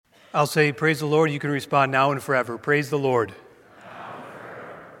I'll say, praise the Lord. You can respond now and forever. Praise the Lord.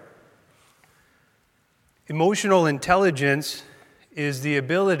 Emotional intelligence is the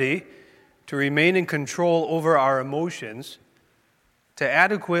ability to remain in control over our emotions, to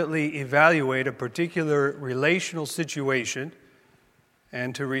adequately evaluate a particular relational situation,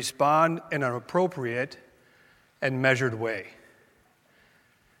 and to respond in an appropriate and measured way.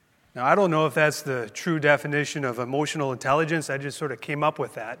 Now, I don't know if that's the true definition of emotional intelligence. I just sort of came up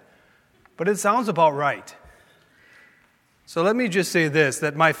with that. But it sounds about right. So let me just say this,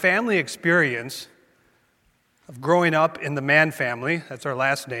 that my family experience of growing up in the Mann family, that's our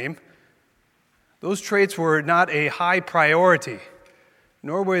last name, those traits were not a high priority,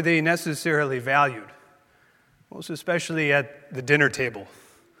 nor were they necessarily valued, most especially at the dinner table.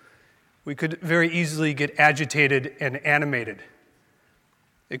 We could very easily get agitated and animated.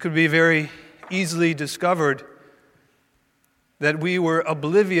 It could be very easily discovered that we were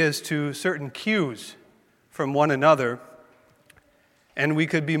oblivious to certain cues from one another, and we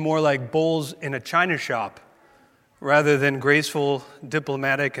could be more like bulls in a china shop rather than graceful,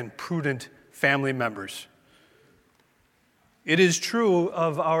 diplomatic, and prudent family members. It is true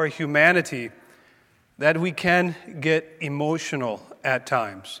of our humanity that we can get emotional at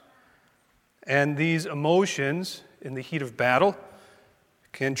times, and these emotions in the heat of battle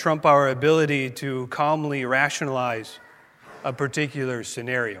can trump our ability to calmly rationalize a particular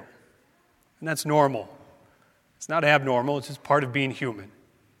scenario. And that's normal. It's not abnormal, it's just part of being human.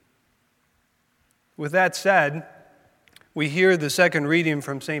 With that said, we hear the second reading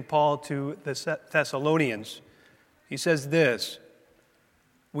from St. Paul to the Thessalonians. He says this,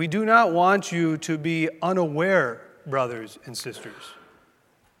 "We do not want you to be unaware, brothers and sisters."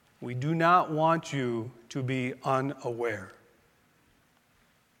 We do not want you to be unaware.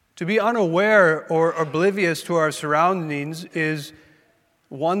 To be unaware or oblivious to our surroundings is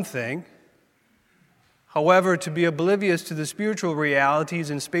one thing. However, to be oblivious to the spiritual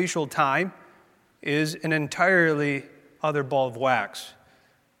realities in spatial time is an entirely other ball of wax.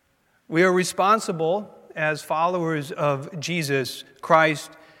 We are responsible as followers of Jesus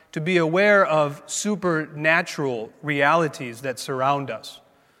Christ to be aware of supernatural realities that surround us.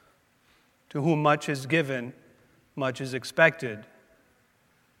 To whom much is given, much is expected.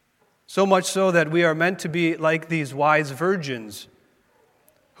 So much so that we are meant to be like these wise virgins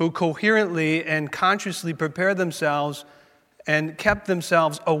who coherently and consciously prepared themselves and kept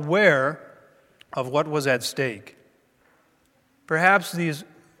themselves aware of what was at stake. Perhaps these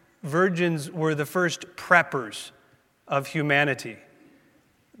virgins were the first preppers of humanity.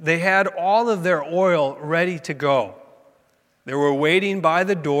 They had all of their oil ready to go. They were waiting by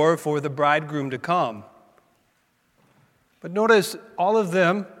the door for the bridegroom to come. But notice all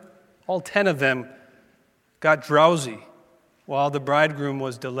 10 of them got drowsy while the bridegroom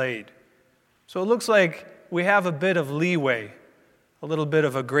was delayed. So it looks like we have a bit of leeway, a little bit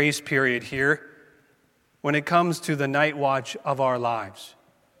of a grace period here when it comes to the night watch of our lives.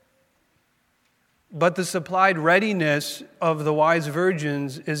 But the supplied readiness of the wise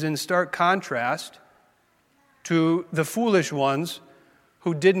virgins is in stark contrast to the foolish ones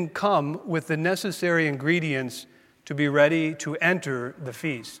who didn't come with the necessary ingredients to be ready to enter the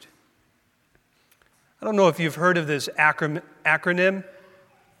feast. I don't know if you've heard of this acronym,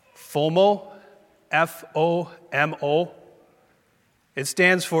 FOMO, F-O-M-O. It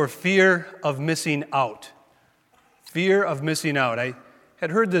stands for fear of missing out. Fear of missing out. I had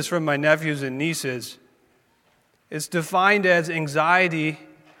heard this from my nephews and nieces. It's defined as anxiety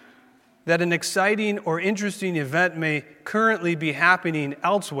that an exciting or interesting event may currently be happening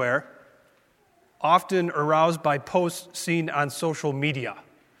elsewhere, often aroused by posts seen on social media.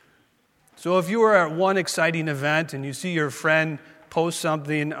 So if you are at one exciting event and you see your friend post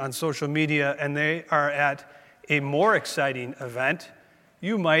something on social media and they are at a more exciting event,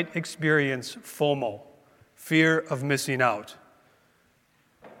 you might experience FOMO, fear of missing out.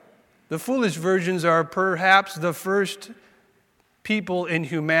 The foolish virgins are perhaps the first people in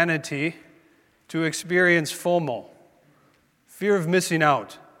humanity to experience FOMO, fear of missing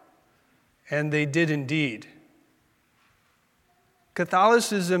out, and they did indeed.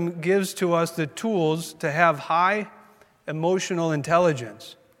 Catholicism gives to us the tools to have high emotional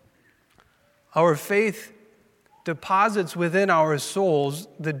intelligence. Our faith deposits within our souls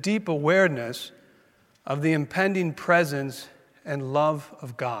the deep awareness of the impending presence and love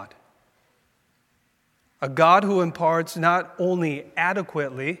of God. A God who imparts not only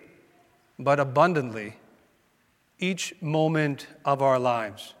adequately, but abundantly each moment of our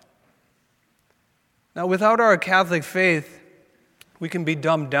lives. Now, without our Catholic faith, we can be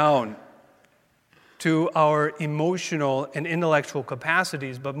dumbed down to our emotional and intellectual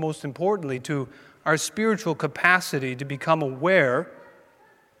capacities, but most importantly, to our spiritual capacity to become aware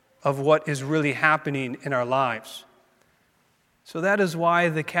of what is really happening in our lives. So that is why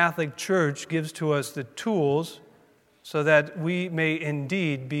the Catholic Church gives to us the tools so that we may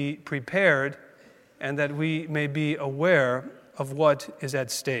indeed be prepared and that we may be aware of what is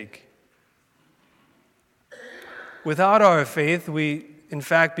at stake. Without our faith, we in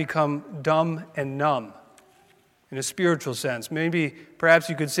fact become dumb and numb in a spiritual sense. Perhaps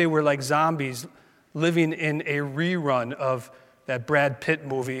you could say we're like zombies living in a rerun of that Brad Pitt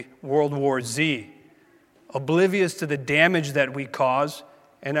movie, World War Z, oblivious to the damage that we cause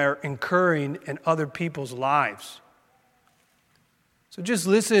and are incurring in other people's lives. So just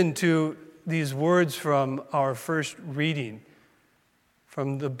listen to these words from our first reading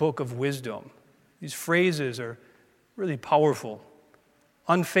from the book of Wisdom. These phrases are really powerful.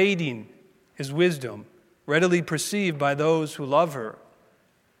 Unfading is wisdom, readily perceived by those who love her.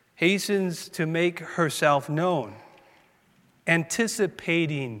 Hastens to make herself known,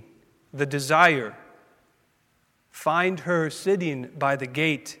 anticipating the desire. Find her sitting by the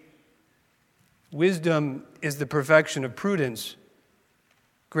gate. Wisdom is the perfection of prudence.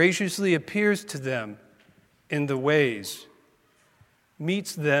 Graciously appears to them in the ways,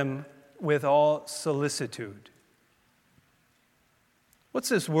 meets them with all solicitude. What's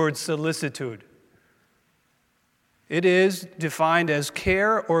this word solicitude? It is defined as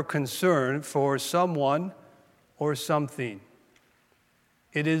care or concern for someone or something.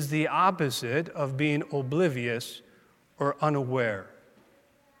 It is the opposite of being oblivious or unaware.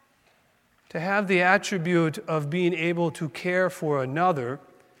 To have the attribute of being able to care for another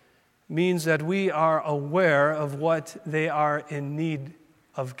means that we are aware of what they are in need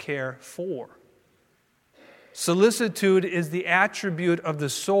of care for. Solicitude is the attribute of the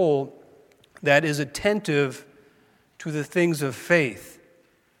soul that is attentive to the things of faith,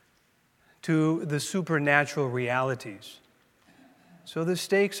 to the supernatural realities. So the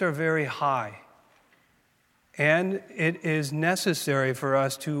stakes are very high, and it is necessary for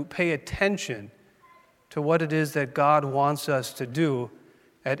us to pay attention to what it is that God wants us to do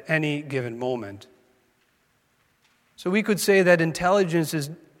at any given moment. So we could say that intelligence is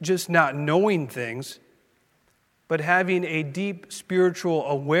just not knowing things, but having a deep spiritual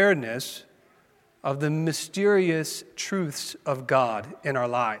awareness of the mysterious truths of God in our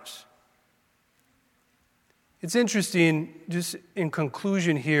lives. It's interesting, just in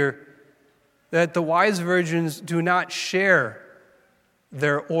conclusion here, that the wise virgins do not share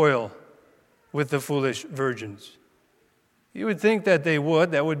their oil with the foolish virgins. You would think that they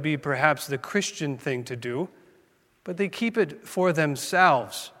would. That would be perhaps the Christian thing to do. But they keep it for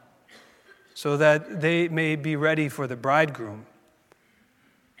themselves so that they may be ready for the bridegroom.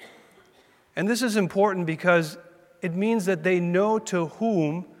 And this is important because it means that they know to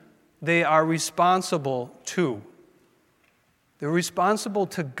whom they are responsible to. They're responsible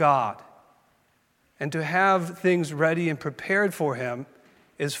to God. And to have things ready and prepared for Him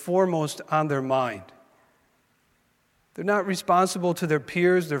is foremost on their mind. They're not responsible to their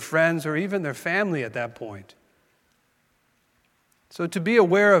peers, their friends, or even their family at that point. So to be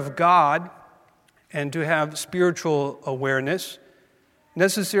aware of God and to have spiritual awareness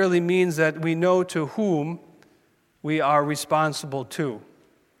necessarily means that we know to whom we are responsible to.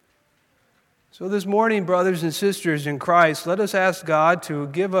 So this morning, brothers and sisters in Christ, let us ask God to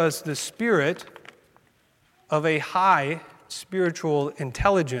give us the spirit of a high spiritual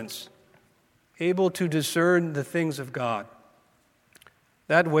intelligence, able to discern the things of God.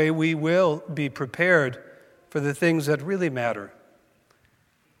 That way we will be prepared for the things that really matter.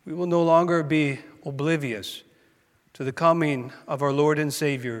 We will no longer be oblivious to the coming of our Lord and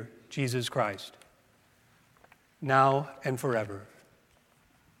Savior, Jesus Christ, now and forever.